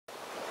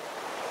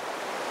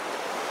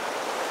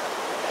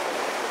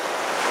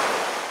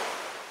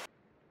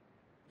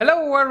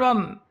Hello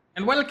everyone,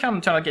 and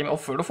welcome to another game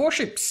of World of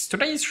Warships.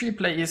 Today's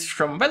replay is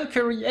from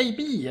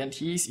ValkyrieAB, and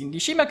he is in the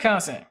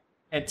Shimakaze,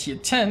 a tier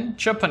 10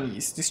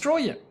 Japanese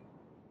destroyer.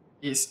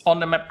 He's on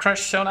the map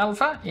Crash Zone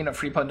Alpha in a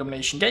 3-point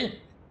domination game.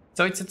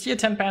 So it's a tier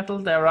 10 battle,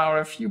 there are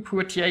a few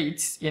poor tier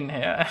 8s in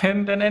here,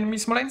 and an enemy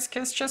Smolensk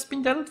has just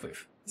been dealt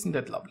with. Isn't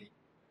that lovely?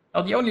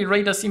 Now the only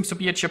raider seems to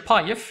be a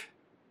Chapayev,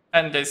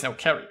 and there's no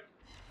carry.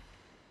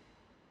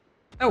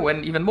 Oh,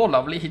 and even more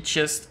lovely, he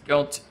just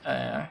got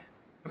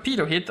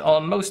torpedo hit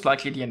on most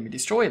likely the enemy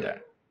destroyer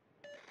there.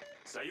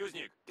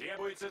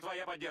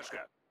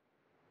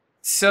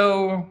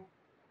 So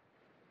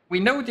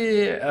we know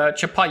the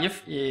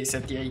Chapayev is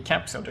at the A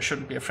cap, so there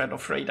shouldn't be a threat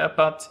of radar,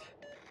 but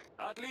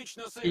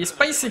he's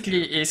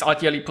basically is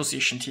ideally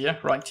positioned here,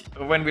 right?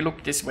 When we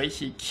look this way,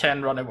 he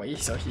can run away,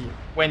 so he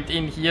went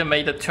in here,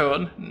 made a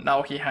turn,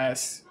 now he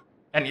has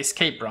an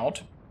escape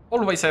route.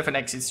 Always have an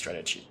exit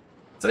strategy.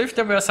 So if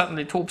there were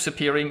suddenly torps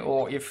appearing,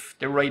 or if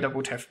the raider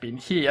would have been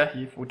here,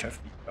 he would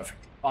have been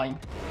perfectly fine.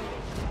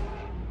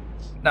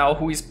 Now,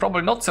 who is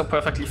probably not so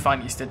perfectly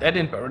fine is that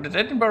Edinburgh. That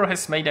Edinburgh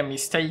has made a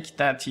mistake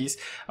that he's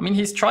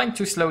trying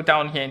to slow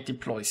down here and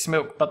deploy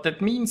smoke, but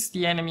that means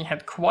the enemy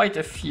had quite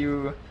a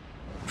few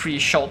free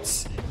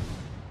shots.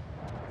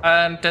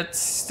 And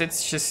that's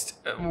just,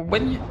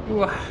 when you...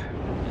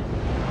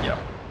 yeah,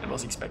 that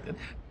was expected.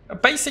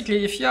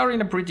 Basically, if you are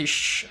in a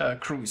British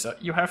cruiser,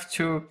 you have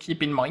to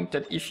keep in mind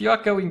that if you are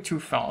going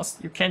too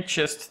fast, you can't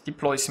just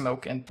deploy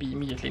smoke and be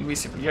immediately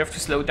invisible. You have to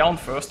slow down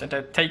first, and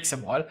that takes a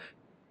while.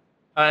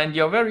 And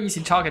you're a very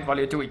easy target while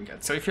you're doing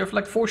that. So if you have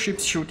like 4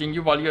 ships shooting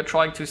you while you're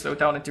trying to slow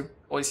down and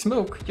deploy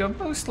smoke, you're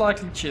most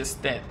likely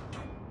just dead.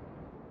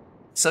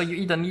 So you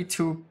either need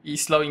to be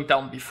slowing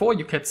down before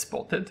you get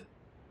spotted,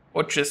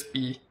 or just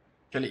be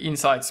actually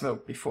inside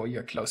smoke before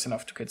you're close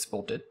enough to get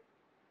spotted.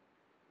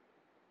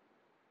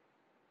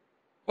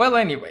 Well,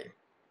 anyway,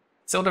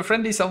 so the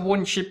friendlies are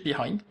 1 ship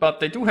behind, but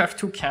they do have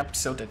 2 caps,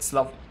 so that's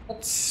lovely.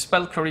 What's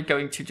Valkyrie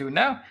going to do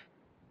now?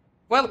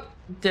 Well,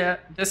 there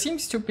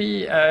seems to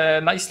be a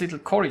nice little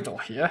corridor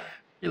here,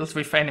 filled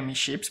with enemy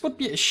ships. Would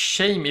be a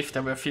shame if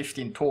there were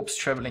 15 torps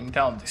traveling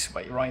down this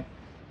way, right?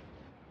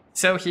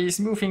 So he's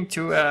moving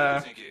to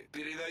a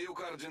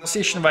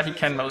position where he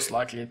can most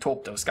likely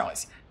torp those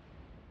guys.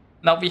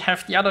 Now we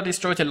have the other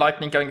destroyer, the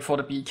Lightning, going for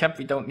the B cap.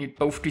 We don't need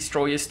both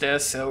destroyers there,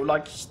 so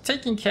like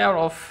taking care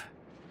of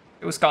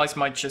those guys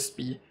might just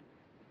be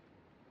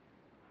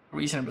a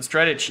reasonable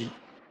strategy.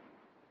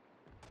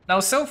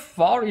 Now, so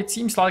far, it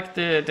seems like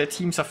the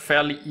teams are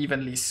fairly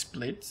evenly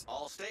split.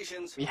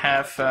 We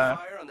have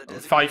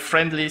 5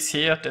 friendlies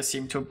here. There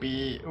seem to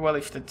be, well,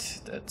 if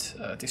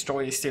that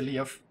destroyer is still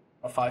here,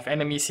 5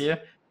 enemies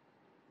here.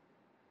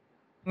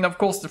 And of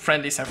course, the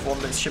friendlies have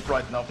 1 less ship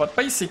right now, but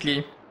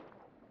basically,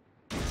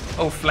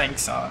 both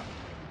flanks are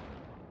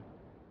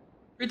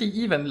pretty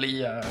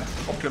evenly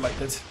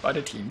populated by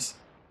the teams.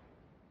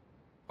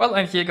 Well,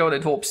 and here go the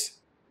torps.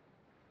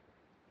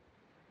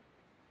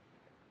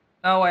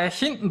 Now,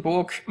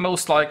 Hindenburg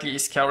most likely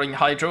is carrying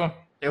Hydro.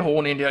 The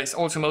Horn in there is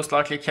also most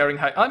likely carrying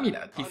Hydro. I mean,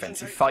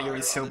 defensive fire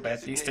is so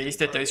bad these days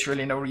that there's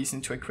really no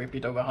reason to equip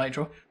it over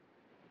Hydro.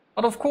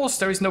 But of course,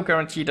 there is no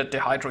guarantee that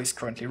the Hydro is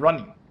currently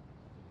running.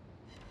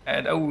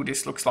 And oh,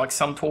 this looks like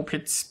some torp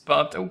hits,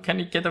 but oh, can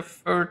he get a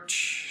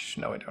 3rd?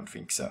 No, I don't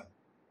think so.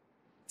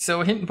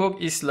 So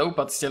Hindenburg is low,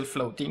 but still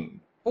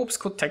floating. Torps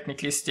could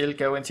technically still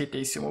go and hit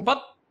the Sumo,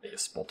 but they are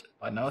spotted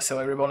by now, so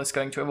everyone is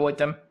going to avoid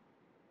them.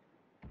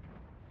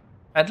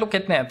 And look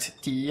at that,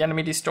 the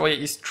enemy destroyer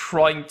is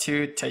trying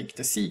to take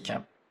the C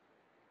cap.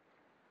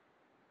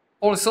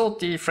 Also,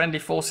 the friendly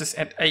forces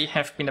at A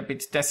have been a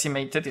bit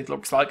decimated. It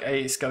looks like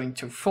A is going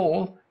to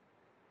fall.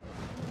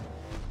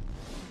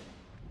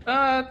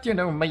 But, you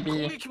know,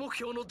 maybe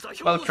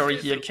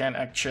Valkyrie here can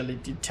actually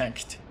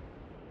detect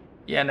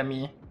the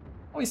enemy.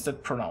 How is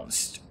that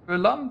pronounced?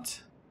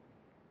 Öland?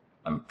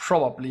 I'm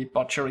probably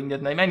butchering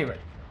that name anyway.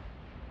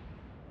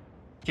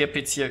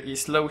 Kirpitz here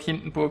is low,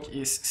 Hindenburg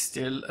is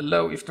still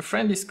low. If the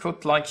friendlies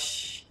could, like,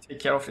 take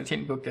care of the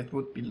Hindenburg, that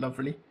would be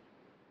lovely.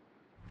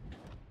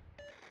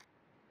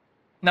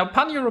 Now,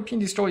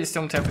 pan-European destroyers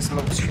don't have a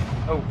smoke screen.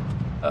 Oh,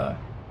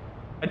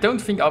 I don't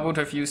think I would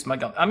have used my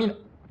gun. I mean,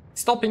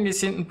 stopping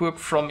this Hindenburg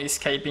from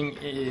escaping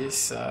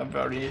is a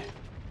very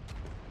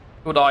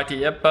good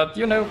idea, but,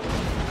 you know,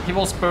 he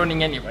was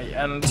burning anyway,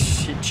 and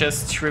he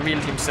just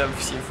revealed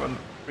himself here for no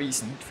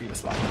reason, it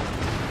feels like.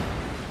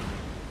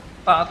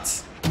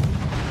 But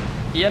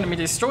the enemy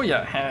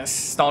destroyer has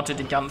started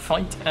a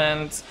gunfight,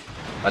 and,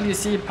 well, you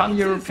see,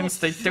 pan-Europeans,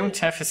 they don't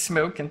have a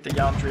smoke and they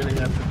aren't really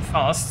that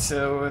fast,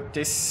 so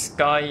this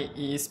guy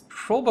is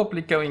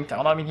probably going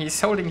down. I mean, he's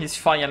holding his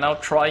fire now,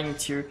 trying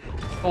to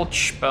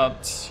dodge,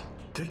 but...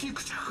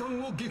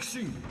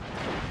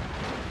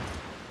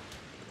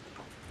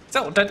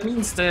 So, that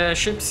means the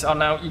ships are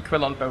now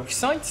equal on both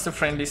sides. The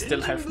friendlies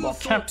still have more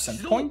caps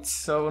and points,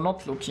 so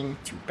not looking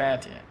too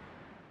bad here.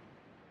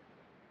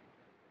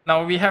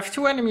 Now we have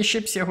 2 enemy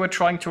ships here who are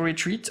trying to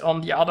retreat.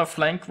 On the other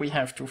flank we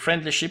have 2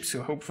 friendly ships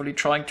who are hopefully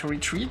trying to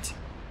retreat.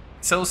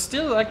 So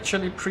still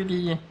actually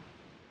pretty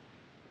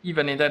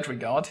even in that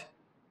regard.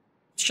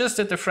 It's just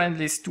that the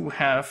friendlies do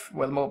have,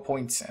 well, more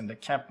points and the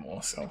cap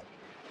more, so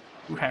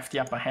do have the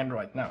upper hand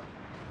right now.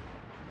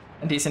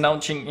 And he's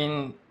announcing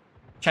in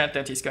chat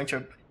that he's going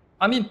to...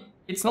 I mean,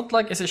 it's not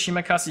like as a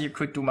Shimakaze you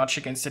could do much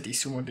against the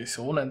Izumo this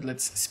zone, and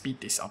let's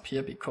speed this up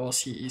here, because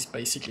he is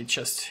basically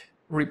just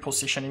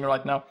repositioning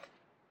right now.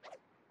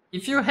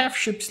 If you have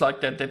ships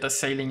like that that are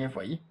sailing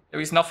away, there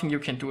is nothing you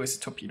can do as a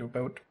torpedo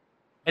boat.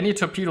 Any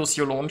torpedoes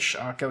you launch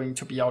are going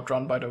to be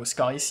outrun by those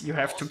guys. You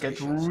have to get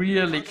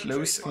really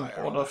close in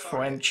order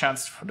for any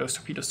chance for those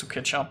torpedoes to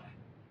catch up.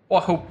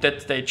 Or hope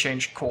that they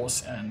change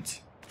course and...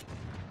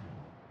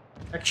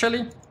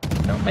 Actually,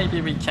 no, maybe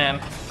we can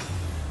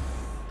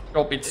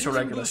drop it to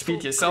regular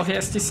speed here. So he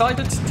has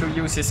decided to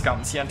use his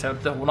guns here and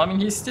help the drone. I mean,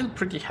 he's still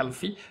pretty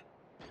healthy.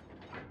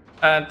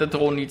 And the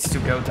drone needs to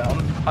go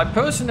down.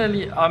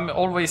 I'm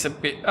always a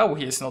bit... Oh,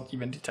 he is not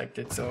even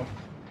detected, so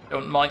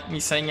don't mind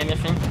me saying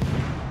anything.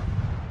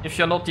 If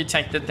you're not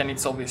detected, then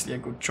it's obviously a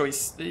good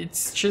choice.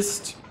 It's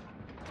just...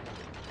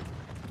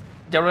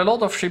 There are a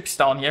lot of ships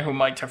down here who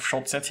might have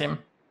shots at him.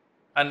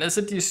 And as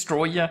a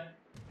destroyer...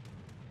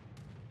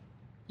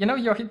 You know,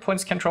 your hit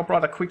points can drop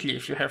rather quickly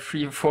if you have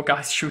 3 or 4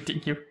 guys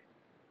shooting you.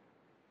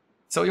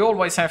 So you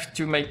always have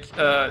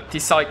to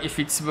decide if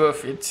it's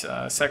worth it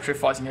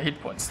sacrificing your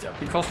hit points there.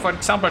 Because, for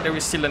example, there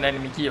is still an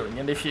enemy gearing,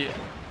 and if he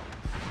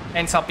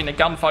ends up in a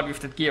gunfight with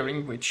that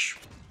gearing, which...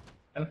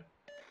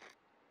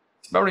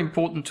 It's very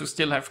important to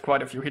still have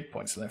quite a few hit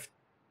points left.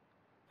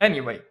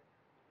 Anyway.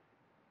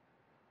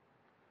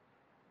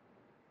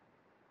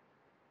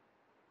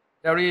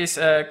 There is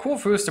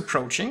Kurfürst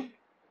approaching.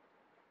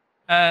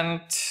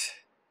 And...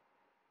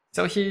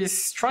 So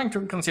he's trying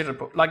to consider...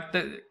 Like,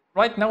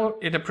 right now,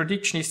 the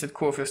prediction is that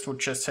Kurfürst would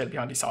just sail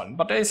behind this island.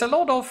 But there is a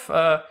lot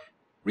of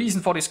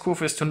reason for this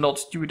Kurfürst to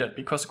not do that,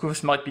 because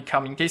Kurfürst might be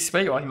coming this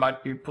way, or he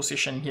might be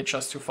positioning here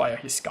just to fire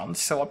his guns.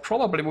 So I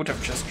probably would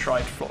have just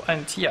tried for...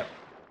 And yeah,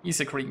 he's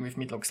agreeing with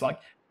me, it looks like.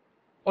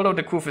 Although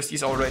the Kurfürst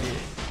is already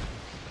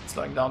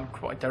slowing down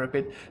quite there a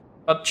bit.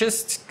 But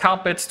just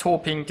carpet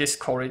torping this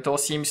corridor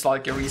seems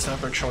like a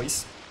reasonable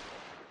choice.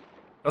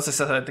 As I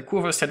said, the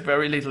Kurfürst had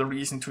very little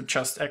reason to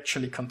just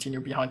actually continue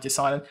behind this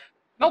island.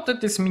 Not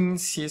that this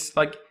means he's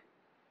like...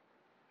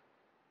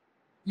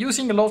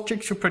 Using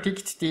logic to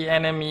predict the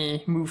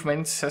enemy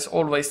movements has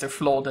always the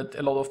flaw that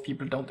a lot of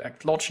people don't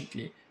act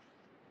logically.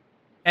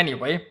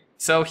 Anyway,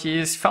 so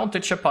he's found the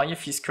Chapayev,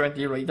 he's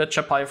currently raided.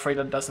 Chapayev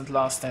raider doesn't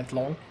last that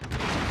long.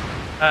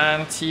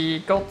 And he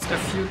got a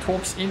few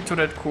torps into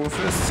that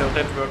Kurfürst, so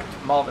that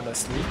worked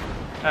marvelously.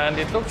 And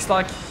it looks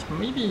like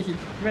maybe he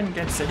even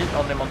gets a hit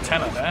on the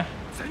Montana there.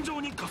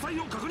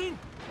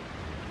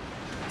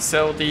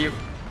 So the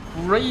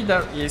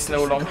Raider is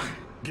no longer...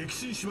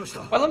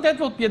 Well, that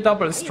would be a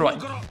double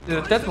strike.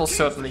 That was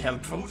certainly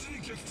helpful.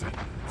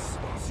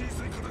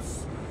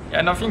 Yeah,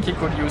 and I think he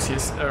could use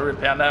his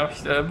repair now.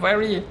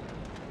 Very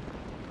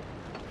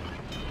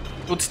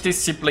good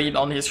discipline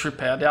on his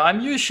repair there.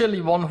 I'm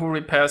usually one who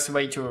repairs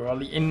way too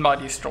early in my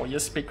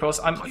destroyers, because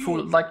I'm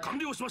full, like,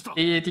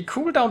 the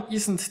cooldown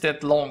isn't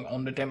that long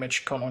on the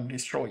damage con on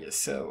destroyers,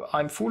 so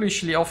I'm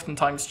foolishly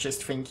oftentimes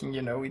just thinking,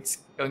 you know, it's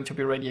going to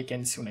be ready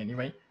again soon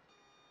anyway.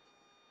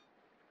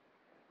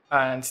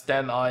 And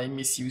then I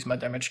misuse my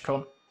damage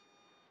con.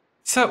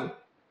 So,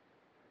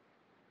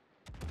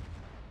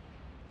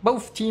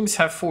 both teams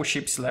have 4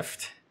 ships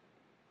left.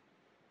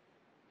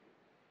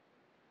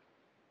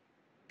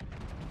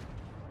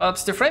 But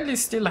the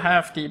friendlies still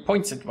have the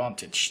points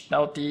advantage.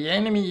 Now the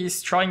enemy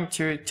is trying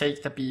to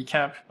take the B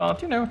cap,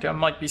 but you know, there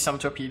might be some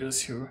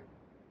torpedoes who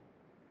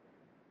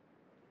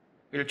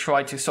will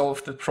try to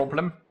solve the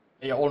problem.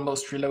 They are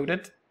almost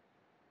reloaded.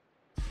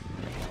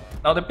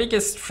 Now the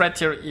biggest threat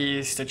here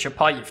is the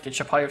Chapayev. The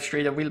Chapayev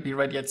trader will be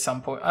ready at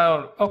some point.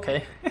 Oh,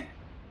 okay.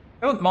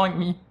 Don't mind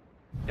me.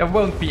 There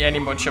won't be any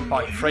more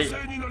Chapayev trader.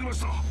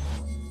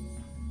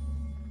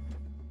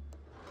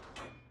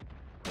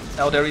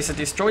 Now there is a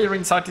destroyer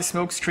inside the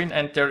smoke screen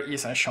and there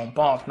is a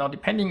Chambard. Now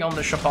depending on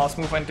the Chambard's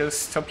movement,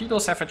 those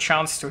torpedoes have a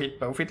chance to hit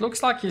both. It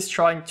looks like he's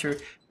trying to...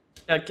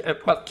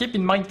 well, keep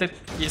in mind that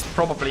he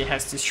probably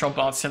has this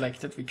Chambard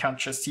selected. We can't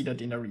just see that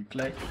in a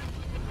replay.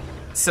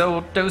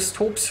 So those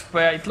torps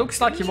where it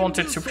looks like he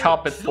wanted to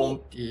carpet bomb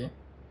the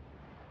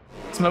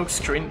smoke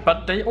screen,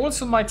 but they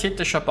also might hit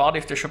the Chambard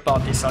if the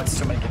Chambard decides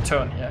to make a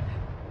turn here.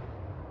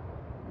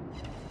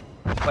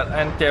 Well,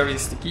 and there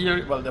is the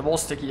gear. Well, there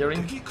was the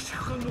gearing.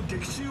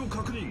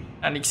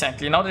 And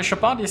exactly, now the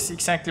Chambard is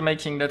exactly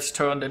making that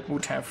turn that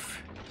would have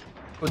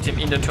put him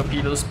in the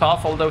torpedo's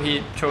path, although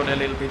he turned a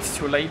little bit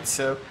too late,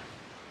 so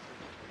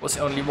was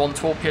only 1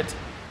 torp hit.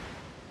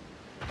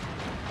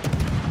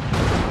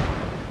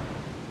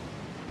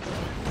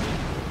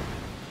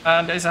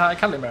 And there's a high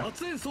caliber.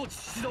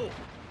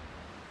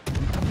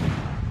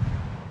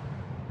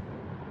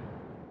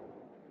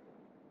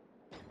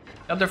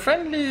 Now the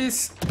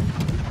friendlies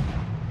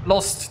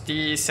lost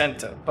the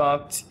center,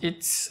 but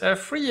it's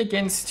 3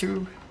 against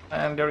 2,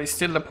 and there is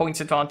still a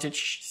points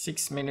advantage.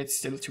 6 minutes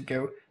still to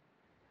go.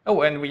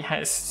 Oh, and we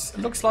have...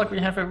 looks like we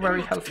have a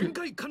very healthy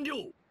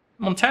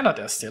Montana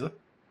there still.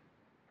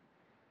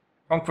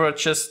 Conqueror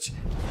just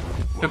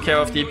took care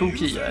of the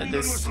Ibuki.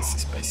 This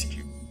is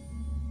basically...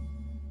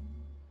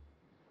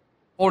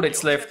 all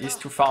that's left is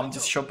to farm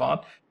this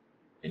Shopard.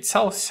 It's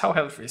how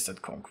healthy is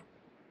that Conqueror?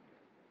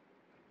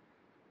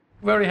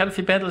 Very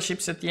healthy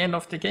battleships at the end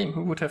of the game,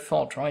 who would have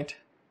thought, right?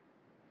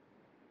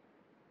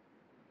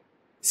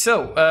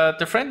 So,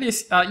 the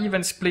friendlies are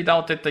even split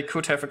out that they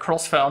could have a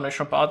crossfire on a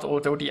Shopard,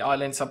 although the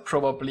islands are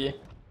probably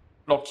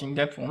blocking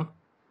that one.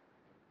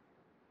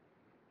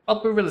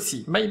 But we will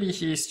see. Maybe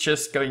he's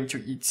just going to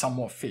eat some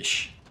more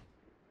fish.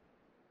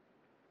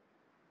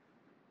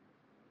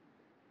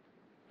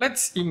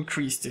 Let's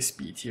increase the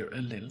speed here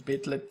a little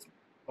bit. Let's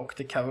block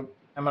the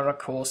camera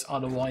course,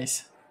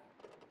 otherwise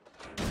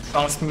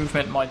fast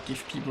movement might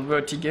give people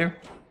vertigo.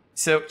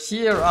 So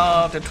here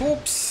are the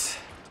troops.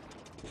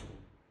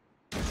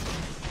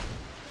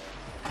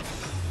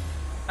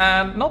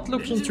 And not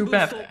looking too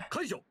bad there.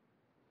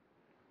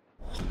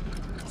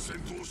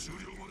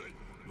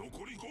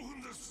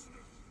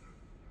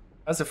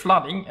 As a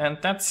flooding, and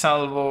that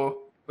salvo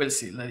will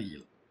seal the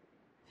deal.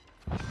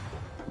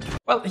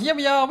 Well, here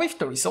we are with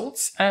the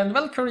results, and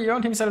Valkyrie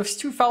earned himself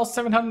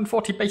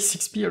 2,740 base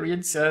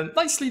experience,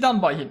 nicely done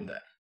by him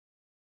there.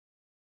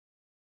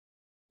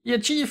 He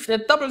achieved a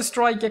double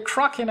strike, a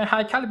crack, and a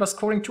high caliber,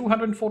 scoring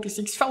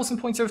 246,000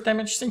 points of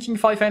damage, sinking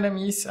 5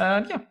 enemies,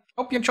 and yeah,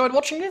 hope you enjoyed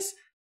watching this,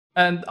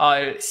 and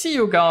I'll see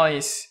you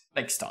guys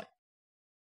next time.